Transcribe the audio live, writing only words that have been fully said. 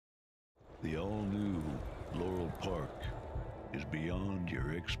The all-new Laurel Park is beyond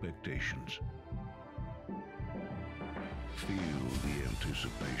your expectations. Feel the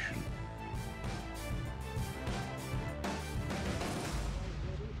anticipation.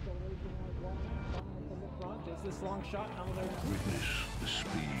 Is this long shot? Witness the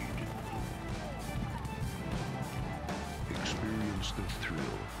speed. Experience the thrill.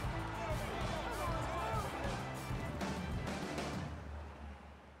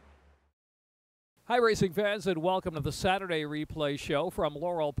 Hi, racing fans, and welcome to the Saturday replay show from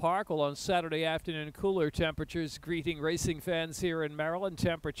Laurel Park. Well, on Saturday afternoon, cooler temperatures greeting racing fans here in Maryland.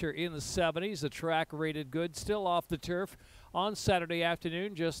 Temperature in the 70s. The track rated good, still off the turf on Saturday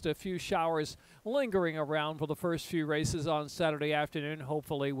afternoon. Just a few showers lingering around for the first few races on Saturday afternoon.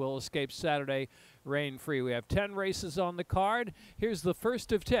 Hopefully, we'll escape Saturday rain-free. We have 10 races on the card. Here's the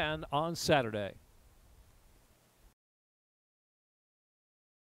first of 10 on Saturday.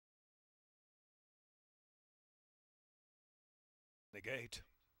 The gate.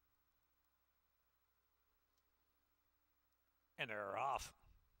 And they're off.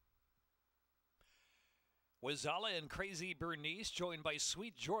 Wazala and Crazy Bernice, joined by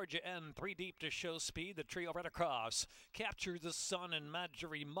Sweet Georgia N, 3 deep to show speed. The trio right across. Capture the Sun and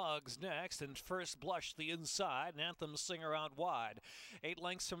Marjorie Muggs next, and First Blush the inside, and Anthem Singer out wide. 8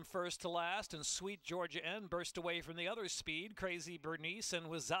 lengths from first to last, and Sweet Georgia N burst away from the other speed, Crazy Bernice and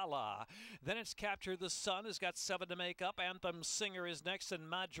Wazala. Then it's Capture the Sun, has got 7 to make up. Anthem Singer is next, and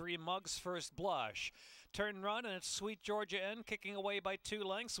Marjorie Muggs First Blush. Turn run, and it's Sweet Georgia N kicking away by 2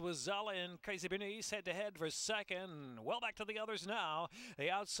 lengths. Wazala and Crazy Bernice head-to-head for second. Well, back to the others now. The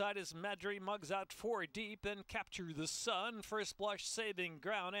outside is Marjorie Muggs out 4 deep, then Capture the Sun. First Blush saving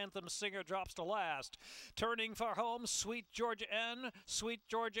ground. Anthem Singer drops to last. Turning for home, Sweet Georgia N. Sweet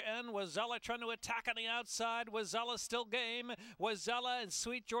Georgia N. Wazala trying to attack on the outside. Wazala still game. Wazala and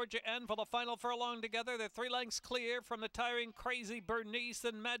Sweet Georgia N for the final furlong together. They're 3 lengths clear from the tiring Crazy Bernice.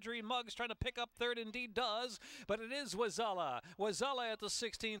 And Marjorie Muggs trying to pick up third, indeed does, but it is Wazala. Wazala at the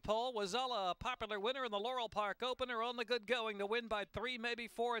 16th pole. Wazala, a popular winner in the Laurel Park opener, on the good going to win by 3, maybe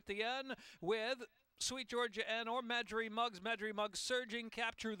 4 at the end, with Sweet Georgia N or Marjorie Muggs. Marjorie Muggs surging,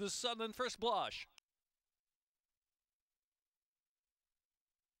 Capture the Sun and First Blush.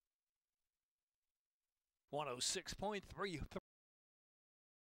 .106.3.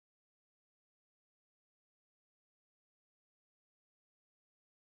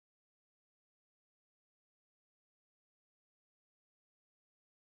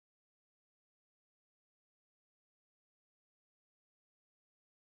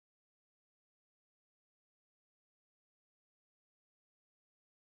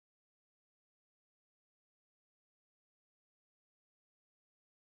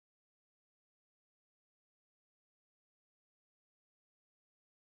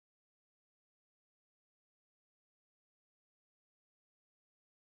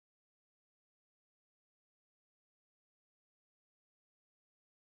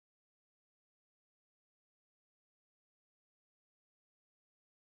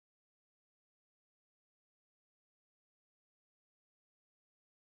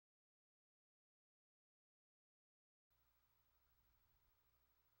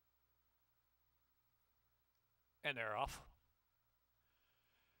 And they're off.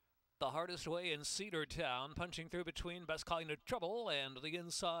 The hardest way in Cedartown, punching through between Best Kind of Trouble and the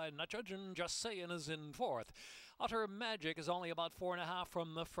inside, Not Judging, Just Saying is in 4th. Utter Magic is only about 4.5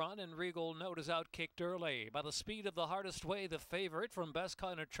 from the front, and Regal Note is outkicked early. By the speed of the hardest way, the favorite from Best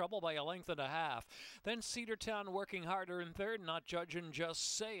Kind of Trouble by 1.5 lengths. Then Cedartown working harder in 3rd, Not Judging,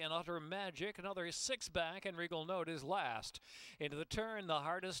 Just Saying, Utter Magic, another 6 back, and Regal Note is last. Into the turn, the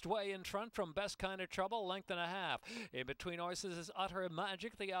hardest way in front from Best Kind of Trouble, 1.5 lengths. In between horses is Utter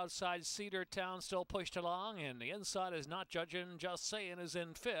Magic, the outside Cedartown still pushed along, and the inside is Not Judging, Just Saying is in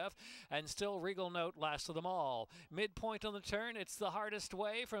 5th, and still Regal Note last of them all. Midpoint on the turn, it's the hardest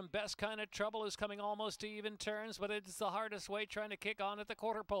way from Best Kind of Trouble, is coming almost to even turns, but it's the hardest way trying to kick on at the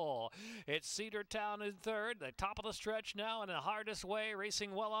quarter pole. It's Cedartown in 3rd, the top of the stretch now, and the hardest way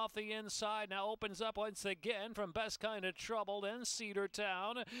racing well off the inside, now opens up once again from Best Kind of Trouble, then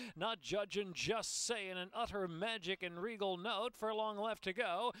Cedartown, Not Judging, Just Saying, and Utter Magic and Regal Note. Furlong left to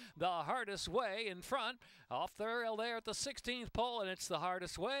go. The hardest way in front, off the rail there at the 16th pole, and it's the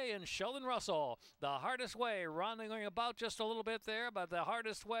hardest way, and Sheldon Russell. The hardest way running about just a little bit there, but the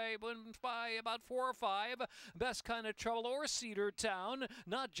hardest way wins by about 4 or 5. Best Kind of Trouble or Cedartown,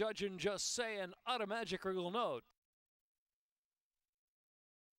 Not Judging, Just Saying, Utter Magic, Regal Note.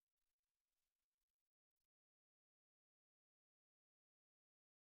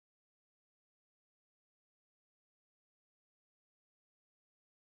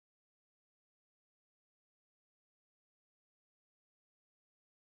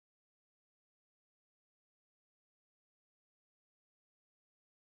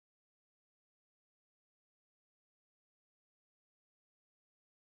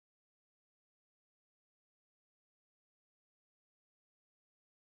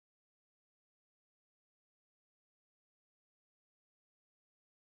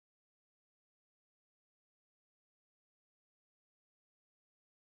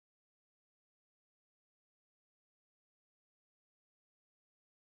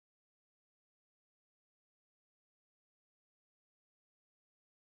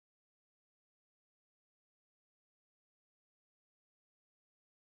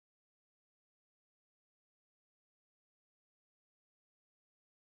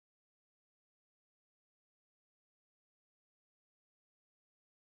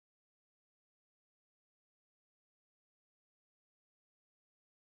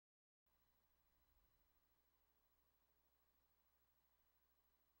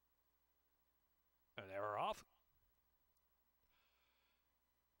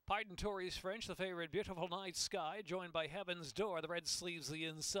 Pardon Tories French, the favorite, Beautiful Night Sky, joined by Heaven's Door, the red sleeves the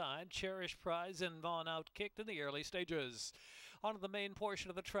inside, Cherished Prize and Vaughn outkicked in the early stages. On to the main portion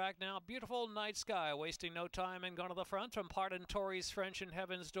of the track now, Beautiful Night Sky, wasting no time and gone to the front from Pardon Tories French and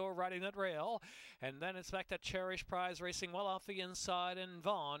Heaven's Door riding that rail. And then it's back to Cherished Prize racing well off the inside, and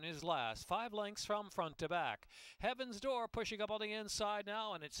Vaughn is last. 5 lengths from front to back. Heaven's Door pushing up on the inside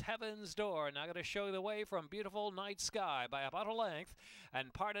now, and it's Heaven's Door now going to show the way from Beautiful Night Sky by about a length.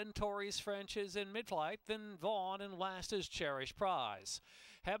 And Pardon Tories French is in mid-flight, then Vaughn, and last is Cherished Prize.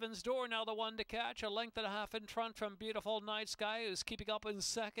 Heaven's Door now the one to catch, a length and a half in front from Beautiful Night Sky, who's keeping up in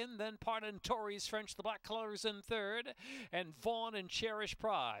second. Then Pardon Tories French, the black colors, in third, and Vaughn and Cherished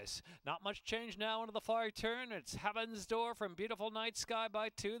Prize. Not much change now into the far turn. It's Heaven's Door from Beautiful Night Sky by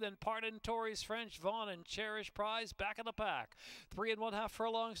 2, then Pardon Tories French, Vaughn and Cherished Prize back in the pack. 3 1/2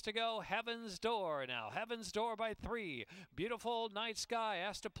 furlongs to go. Heaven's Door now. Heaven's Door by 3. Beautiful Night Sky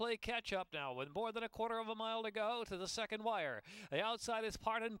has to play catch up now with more than a quarter of a mile to go to the second wire. The outside is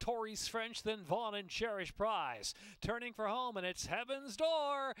Pardon Tories French, then Vaughn and Cherished Prize. Turning for home, and it's Heaven's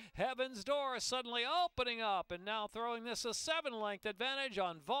Door. Heaven's Door suddenly opening up, and now throwing this a 7-length advantage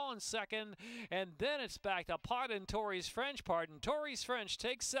on Vaughn's second. And then it's back to Pardon Tories French. Pardon Tories French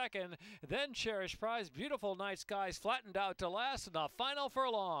takes second. Then Cherished Prize. Beautiful Night Skies flattened out to last in the final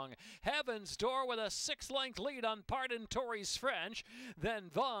furlong. Heaven's Door with a 6-length lead on Pardon Tories French. Then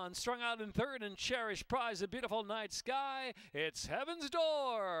Vaughn strung out in third, and Cherished Prize. A Beautiful Night Sky. It's Heaven's Door.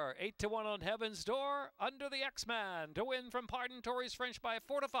 8-1 on Heaven's Door. Under the X-Man to win from Pardon Tories French by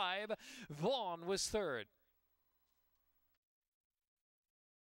 4 to 5. Vaughn was third.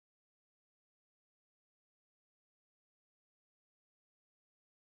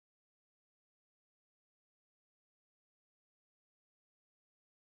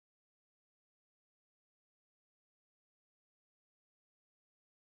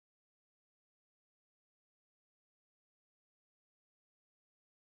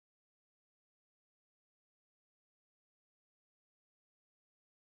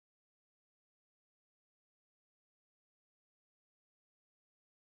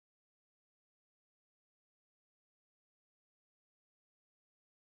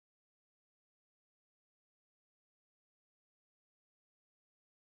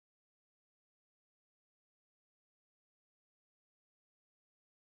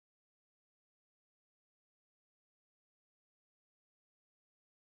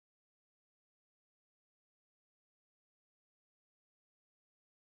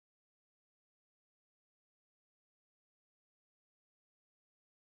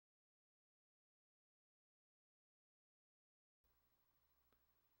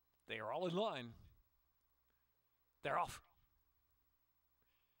 They are all in line. They're off.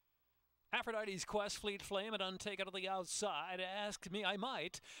 Aphrodite's Quest, Fleet Flame, and Untaken to the outside. Ask Me I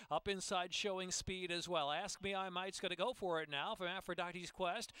Might, up inside showing speed as well. Ask Me I Might's going to go for it now from Aphrodite's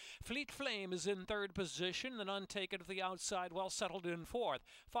Quest. Fleet Flame is in third position, then Untaken to the outside, well settled in fourth.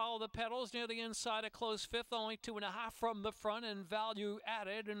 Follow the Pedals near the inside, a close fifth, only 2.5 from the front, and Value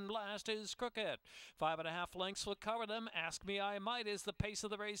Added, and last is Crooked. 5.5 lengths will cover them. Ask Me I Might is the pace of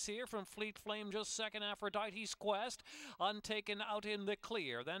the race here from Fleet Flame, just second. Aphrodite's Quest, Untaken out in the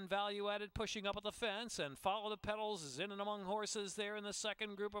clear, then Value Added pushing up at the fence, and Follow the Pedals is in and among horses there in the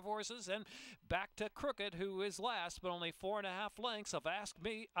second group of horses, and back to Crooked, who is last, but only 4.5 lengths of Ask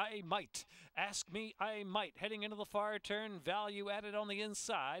Me I Might. Ask Me I Might heading into the far turn. Value Added on the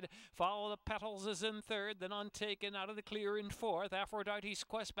inside. Follow the Pedals is in third, then Untaken out of the clear in fourth. Aphrodite's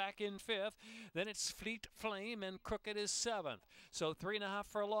Quest back in fifth. Then it's Fleet Flame, and Crooked is seventh. So 3.5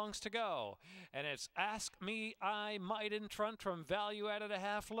 furlongs to go, and it's Ask Me I Might in front from Value Added a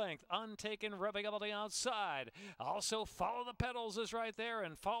half length. Untaken revving up on the outside. Also, Follow the Pedals is right there,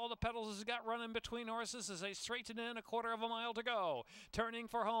 and Follow the Pedals has got running between horses as they straighten in, a quarter of a mile to go. Turning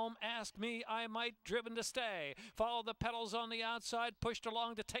for home, Ask Me I Might driven to stay. Follow the Pedals on the outside, pushed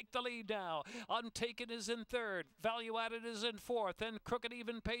along to take the lead now. Untaken is in third. Value Added is in fourth. Then Crooked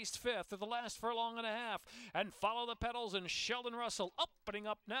even paced fifth to the last furlong and a half. And Follow the Pedals and Sheldon Russell opening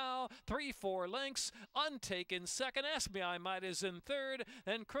up now. 3-4 lengths. Untaken second. Ask Me I Might is in third.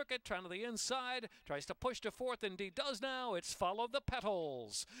 Then Crooked trying to the inside, tries to push to fourth, indeed does now. It's Follow the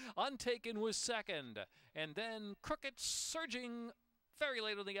Pedals. Untaken was second, and then Crooked surging very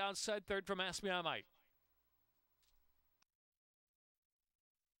late on the outside, third from Ask Me I Might.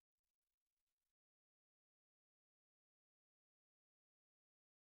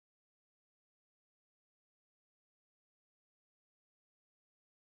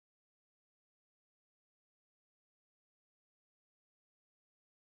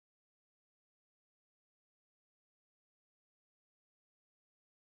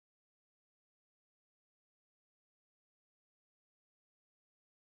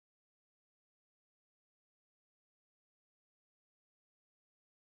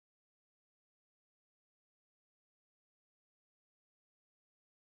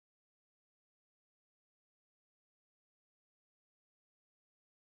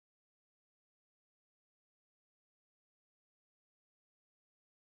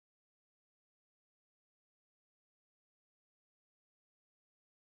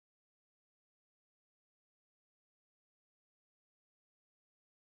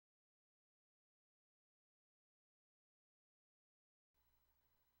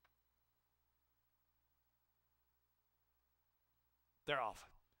 They're off.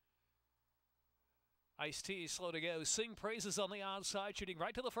 Ice-T slow to go. Sing Praises on the outside, shooting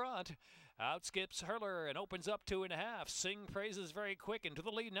right to the front. Out skips Hurler and opens up 2.5. Sing Praises very quick into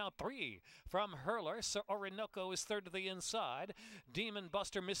the lead now. 3 from Hurler. Sir Orinoco is third to the inside. Demon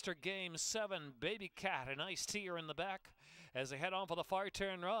Buster, Mr. Game 7. Baby Cat and Ice-T are in the back as they head on for the far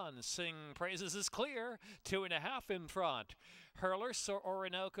turn run. Sing Praises is clear. 2.5 in front. Hurler, Sir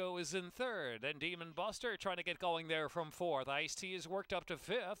Orinoco is in third, and Demon Buster trying to get going there from fourth. Ice-T is worked up to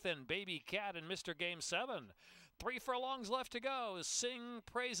fifth, and Baby Cat and Mr. Game 7. 3 furlongs left to go. Sing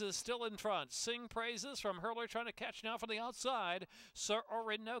Praises still in front. Sing Praises from Hurler trying to catch now from the outside. Sir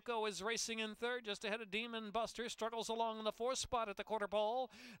Orinoco is racing in third, just ahead of Demon Buster. Struggles along in the fourth spot at the quarter pole.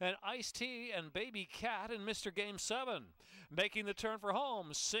 And Ice-T and Baby Cat and Mr. Game 7 making the turn for home.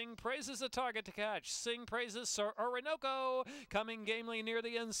 Sing Praises the target to catch. Sing Praises, Sir Orinoco coming gamely near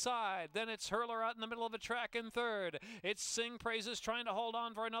the inside. Then it's Hurler out in the middle of the track in third. It's Sing Praises trying to hold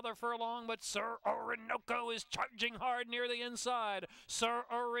on for another furlong, but Sir Orinoco is charging hard near the inside. Sir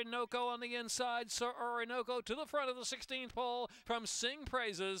Orinoco on the inside. Sir Orinoco to the front of the 16th pole from Sing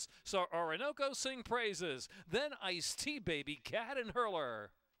Praises. Sir Orinoco, Sing Praises. Then Ice-T, Baby Cat, and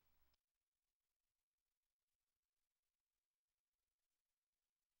Hurler.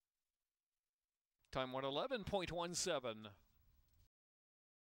 Time 1:11.17.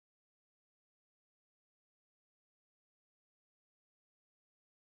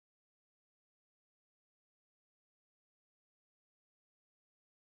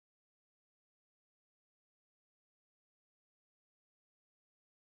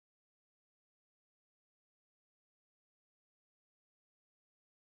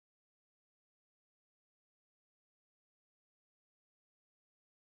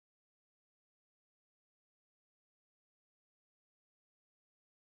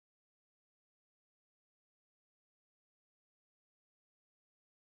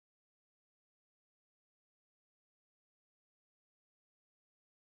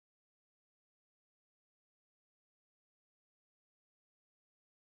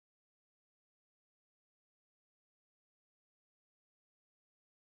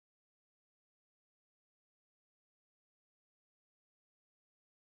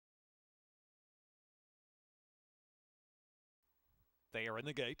 They are in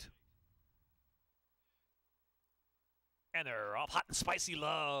the gate. And they're off. Hot and Spicy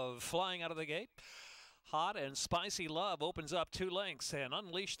Love flying out of the gate. Hot and Spicy Love opens up 2 lengths, and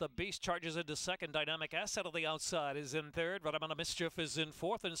Unleash the Beast charges into second. Dynamic Asset on the outside is in third. Right Amount of Mischief is in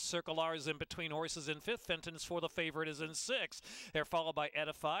fourth, and Circle R is in between horses in fifth. Fenton's for the favorite is in sixth. They're followed by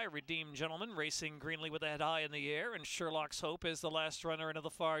Edify, Redeemed Gentleman, racing greenly with a head high in the air, and Sherlock's Hope is the last runner into the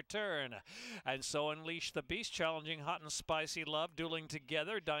far turn. And so Unleash the Beast challenging Hot and Spicy Love, dueling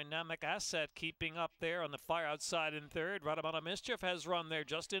together. Dynamic Asset keeping up there on the far outside in third. Right Amount of Mischief has run there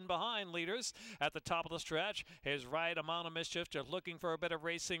just in behind leaders at the top of the stretch. His Right Amount of Mischief just looking for a bit of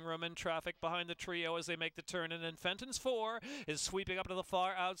racing room and traffic behind the trio as they make the turn. And then Fenton's 4 is sweeping up to the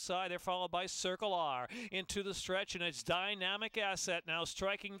far outside. They're followed by Circle R into the stretch, and it's Dynamic Asset now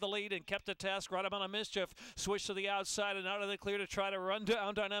striking the lead and kept the task. Right Amount of Mischief switch to the outside and out of the clear to try to run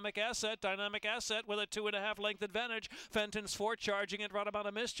down Dynamic Asset. Dynamic Asset with a 2.5 length advantage. Fenton's 4 charging it. Right Amount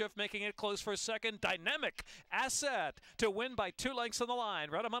of Mischief making it close for second. Dynamic Asset to win by 2 lengths on the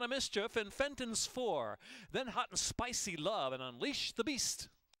line. Right Amount of Mischief and Fenton's 4. Then Hot and Spicy Love and Unleash the Beast.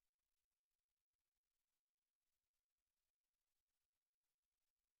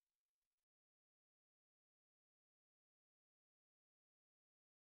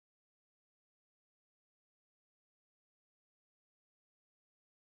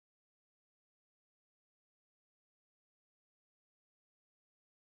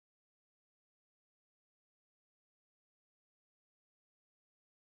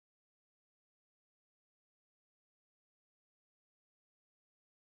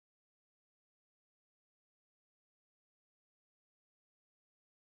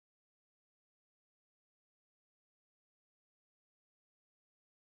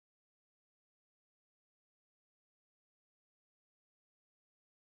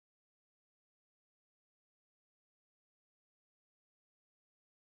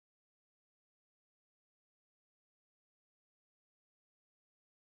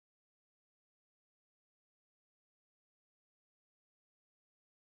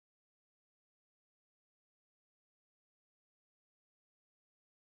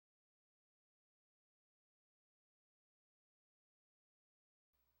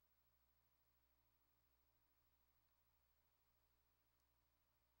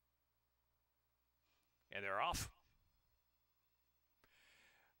 And they're off.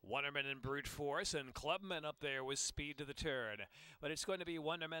 Wonderman and Brute Force, and Clubman up there with speed to the turn. But it's going to be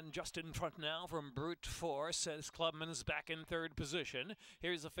Wonderman just in front now from Brute Force as Clubman's back in third position.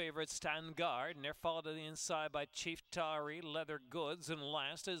 Here's the favorite Stand Guard, and they're followed to the inside by Chief Tari, Leather Goods, and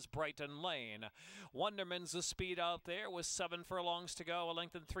last is Brighton Lane. Wonderman's the speed out there with 7 furlongs to go, a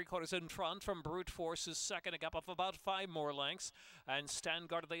length and 3/4 in front from Brute Force's second, a gap of about 5 more lengths. And Stand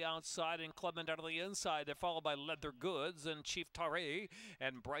Guard to the outside and Clubman down to the inside. They're followed by Leather Goods and Chief Tari,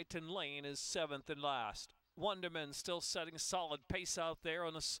 and Brighton Lane is 7th and last. Wonderman still setting solid pace out there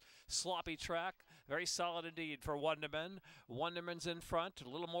on a sloppy track. Very solid indeed for Wonderman. Wonderman's in front, a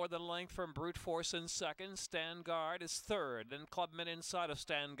little more than length from Brute Force in second. Stand Guard is third, and Clubman inside of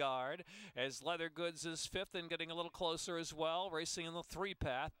Stand Guard as Leather Goods is fifth and getting a little closer as well, racing in the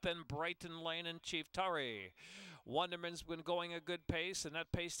 3-path. Then Brighton Lane and Chief Tari. Wonderman's been going a good pace, and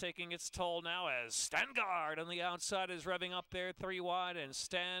that pace taking its toll now as Stand Guard on the outside is revving up there 3 wide, and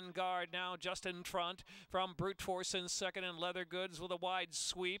Stand Guard now just in front from Brute Force in second, and Leather Goods with a wide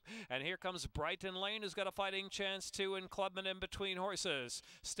sweep. And here comes Brighton Lane, who's got a fighting chance too, and Clubman in between horses.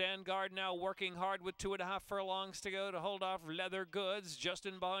 Stand Guard now working hard with 2.5 furlongs to go to hold off Leather Goods. Just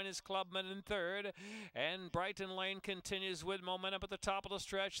in behind is Clubman in third, and Brighton Lane continues with momentum at the top of the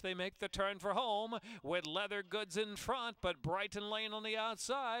stretch. They make the turn for home with Leather Goods in front, but Brighton Lane on the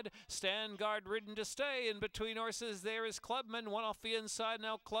outside. Stand Guard ridden to stay. In between horses there is Clubman, one off the inside.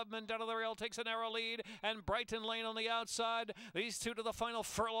 Now Clubman down to the rail takes a narrow lead, and Brighton Lane on the outside. These two to the final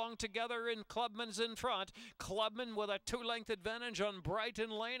furlong together, and Clubman's in front. Clubman with a 2-length advantage on Brighton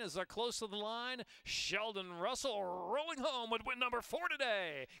Lane as they're close to the line. Sheldon Russell rolling home with win number 4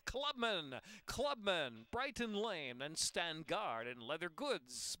 today. Clubman, Brighton Lane, and Stand Guard and Leather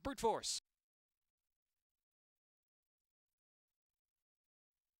Goods. Brute Force.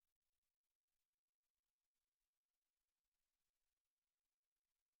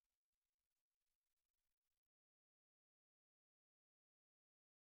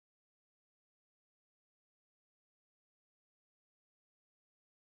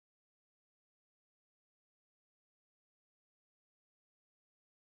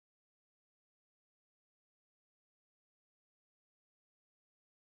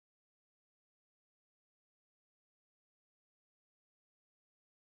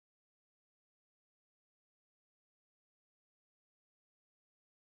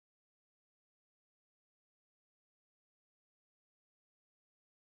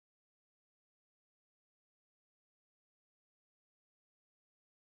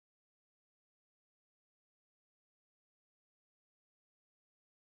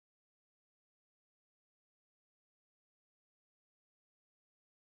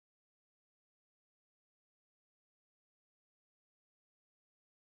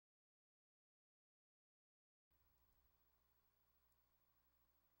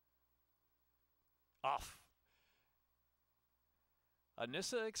 Off.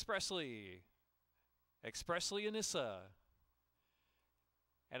 Anissa Expressly. Anissa.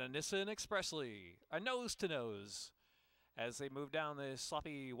 And Anissa and Expressly are nose to nose as they move down the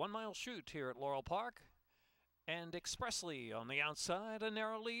sloppy 1-mile chute here at Laurel Park. And Expressly on the outside, a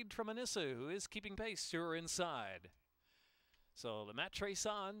narrow lead from Anissa, who is keeping pace to her inside. So the match race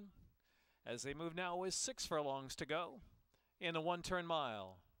on as they move now with 6 furlongs to go in a 1-turn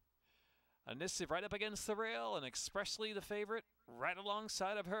mile. Anissa right up against the rail, and Expressly the favorite right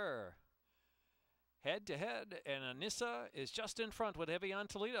alongside of her. Head to head, and Anissa is just in front with Evian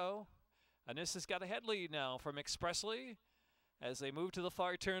Toledo. Anissa's got a head lead now from Expressly as they move to the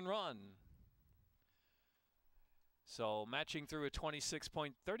far turn run. So matching through a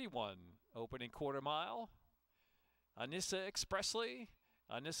 26.31 opening quarter mile. Anissa Expressly.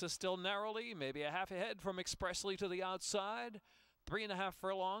 Anissa still narrowly, maybe a half ahead from Expressly to the outside. 3.5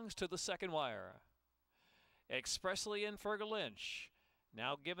 furlongs to the second wire. Expressly and Fergal Lynch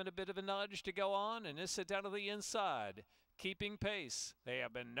now given a bit of a nudge to go on, and Anissa down to the inside, keeping pace. They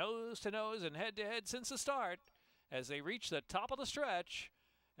have been nose to nose and head to head since the start as they reach the top of the stretch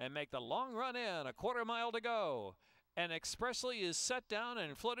and make the long run in, a quarter mile to go. And Expressly is set down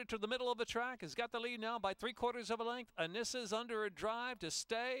and floated to the middle of the track, has got the lead now by 3/4 of a length. Anissa's under a drive to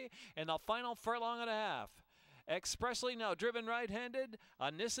stay in the final furlong and a half. Expressly now driven right-handed.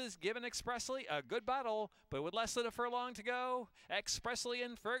 Anissa's given Expressly a good battle, but with less than a furlong to go. Expressly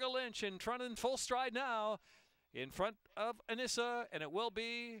and Fergal Lynch in front in full stride now, in front of Anissa, and it will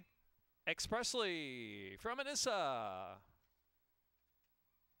be Expressly from Anissa.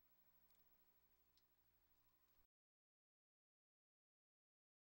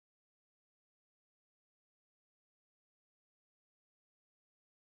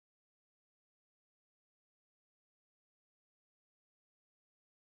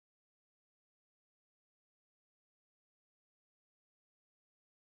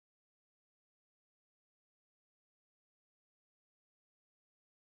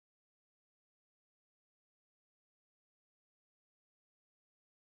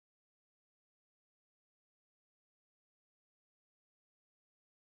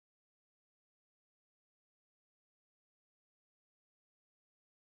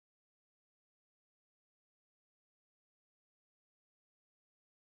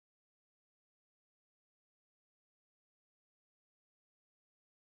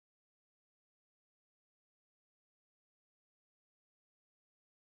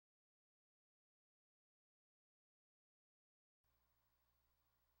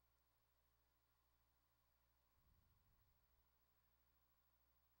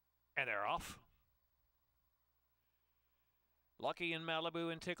 And they're off. Lucky in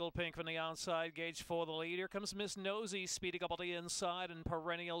Malibu and Tickle Pink from the outside, gauge for the lead. Here comes Miss Nosy speeding up on the inside, and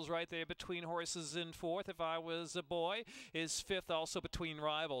Perennials right there between horses in fourth. If I Was a Boy is fifth, also between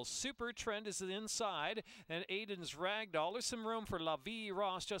rivals. Super Trend is inside, and Aiden's Ragdoll. There's some room for La Vie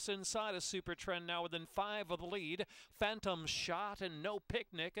Ross just inside of Super Trend now within 5 of the lead. Phantom Shot and No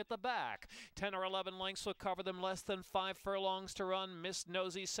Picnic at the back. 10 or 11 lengths will cover them, less than 5 furlongs to run. Miss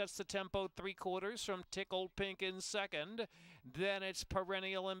Nosy sets the tempo 3/4 from Tickle Pink in second. Then it's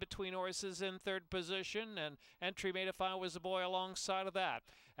Perennial in between horses in third position, and entry made If I Was a Boy alongside of that.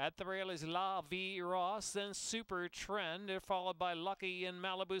 At the rail is La Vie Ross, then Super Trend, followed by Lucky in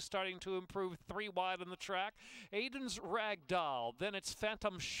Malibu, starting to improve 3 wide on the track. Aiden's Ragdoll, then it's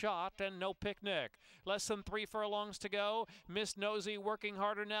Phantom Shot and No Picnic. Less than 3 furlongs to go. Miss Nosy working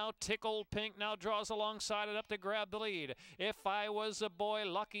harder now. Tickle Pink now draws alongside it up to grab the lead. If I Was a Boy,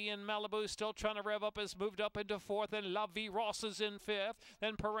 Lucky in Malibu, still trying to rev up, has moved up into fourth, and La Vie Ross is in fifth.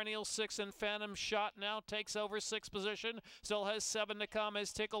 Then Perennial 6 and Phantom Shot now takes over 6th position. Still has 7 to come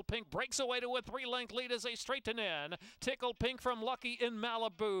as Tickle Pink breaks away to a 3-length lead as they straighten in. Tickle Pink from Lucky in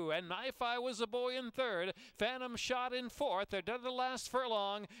Malibu, and If I Was a Boy in third. Phantom Shot in fourth. They're done the last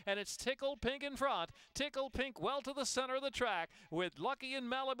furlong, and it's Tickle Pink in front. Tickle Pink well to the center of the track, with Lucky in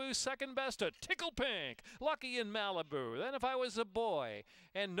Malibu second best to Tickle Pink. Lucky in Malibu, then If I Was a Boy,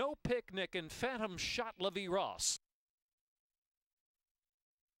 and No Picnic and Phantom Shot La Vie Ross.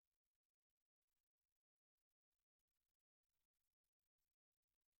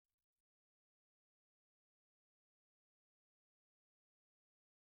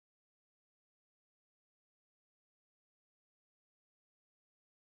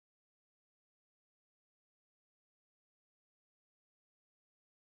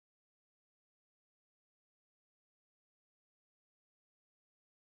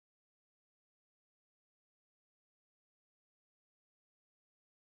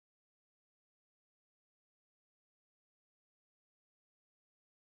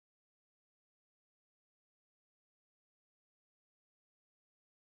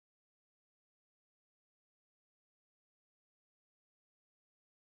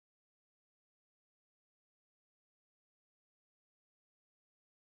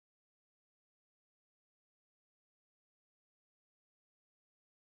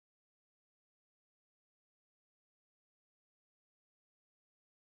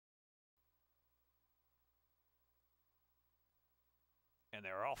 And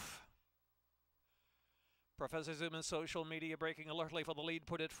they're off. Professor Zoom in social media breaking alertly for the lead,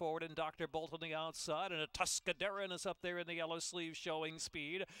 put it forward, and Dr. Bolt on the outside, and a Tuscaderan is up there in the yellow sleeve showing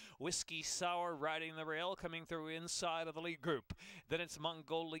speed. Whiskey Sour riding the rail, coming through inside of the lead group. Then it's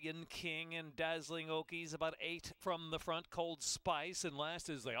Mongolian King and Dazzling Okies, about 8 from the front. Cold Spice, and last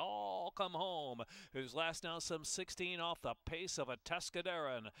as they all come home, who's last now some 16 off the pace of a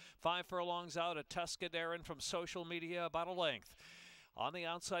Tuscaderan. 5 furlongs out, a Tuscaderan from social media, about a length. On the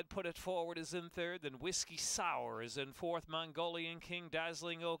outside, Put It Forward is in third, then Whiskey Sour is in fourth. Mongolian King,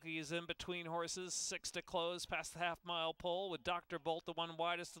 Dazzling Okie is in between horses. 6 to close past the half-mile pole, with Dr. Bolt the one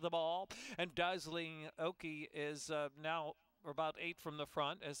widest of the ball. And Dazzling Okie is now about 8 from the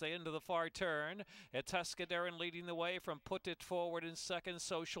front as they into the far turn. Tuscaderan leading the way from Put It Forward in second.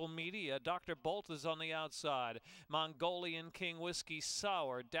 Social media, Dr. Bolt is on the outside. Mongolian King, Whiskey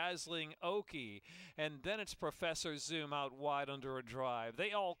Sour, Dazzling Okie, and then it's Professor Zoom out wide under a drive.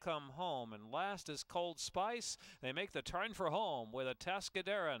 They all come home, and last is Cold Spice. They make the turn for home with a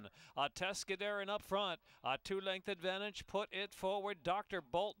Tuscaderan up front, a 2-length advantage. Put It Forward, Dr.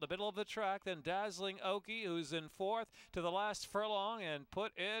 Bolt the middle of the track, then Dazzling Okie, who's in fourth to the last furlong, and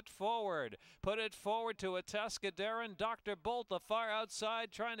Put It Forward to a Tuscaderan. Dr. Bolt the far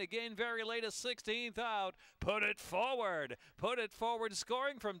outside, trying to gain very late, a 16th out. Put It Forward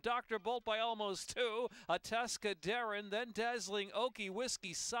scoring from Dr. Bolt by almost 2, a Tuscaderan, then Dazzling Okie,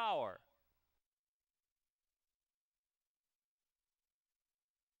 Whiskey Sour.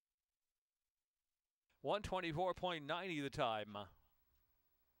 .124.90 the time.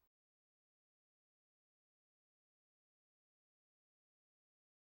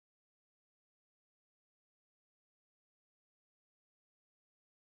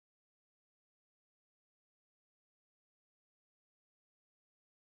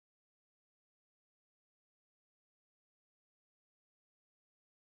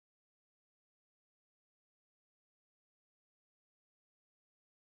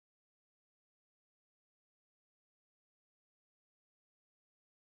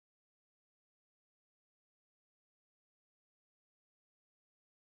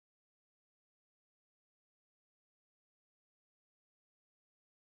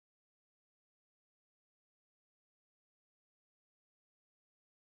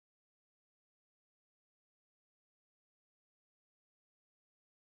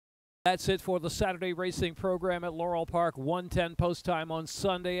 That's it for the Saturday racing program at Laurel Park. 1:10 post time on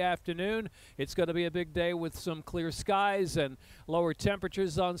Sunday afternoon. It's going to be a big day with some clear skies and lower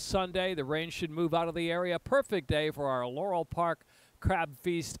temperatures on Sunday. The rain should move out of the area. Perfect day for our Laurel Park Crab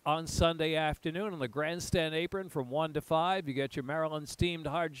Feast on Sunday afternoon on the grandstand apron from 1 to 5. You get your Maryland steamed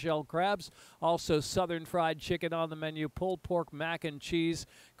hard-shell crabs, also southern fried chicken on the menu, pulled pork, mac and cheese,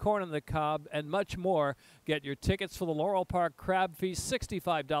 corn on the cob, and much more. Get your tickets for the Laurel Park Crab Feast,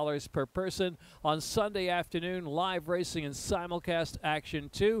 $65 per person on Sunday afternoon. Live racing and simulcast action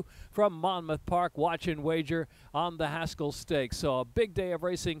too from Monmouth Park. Watch and wager on the Haskell Stakes. So a big day of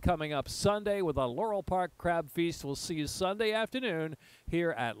racing coming up Sunday with a Laurel Park Crab Feast. We'll see you Sunday afternoon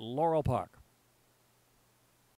here at Laurel Park.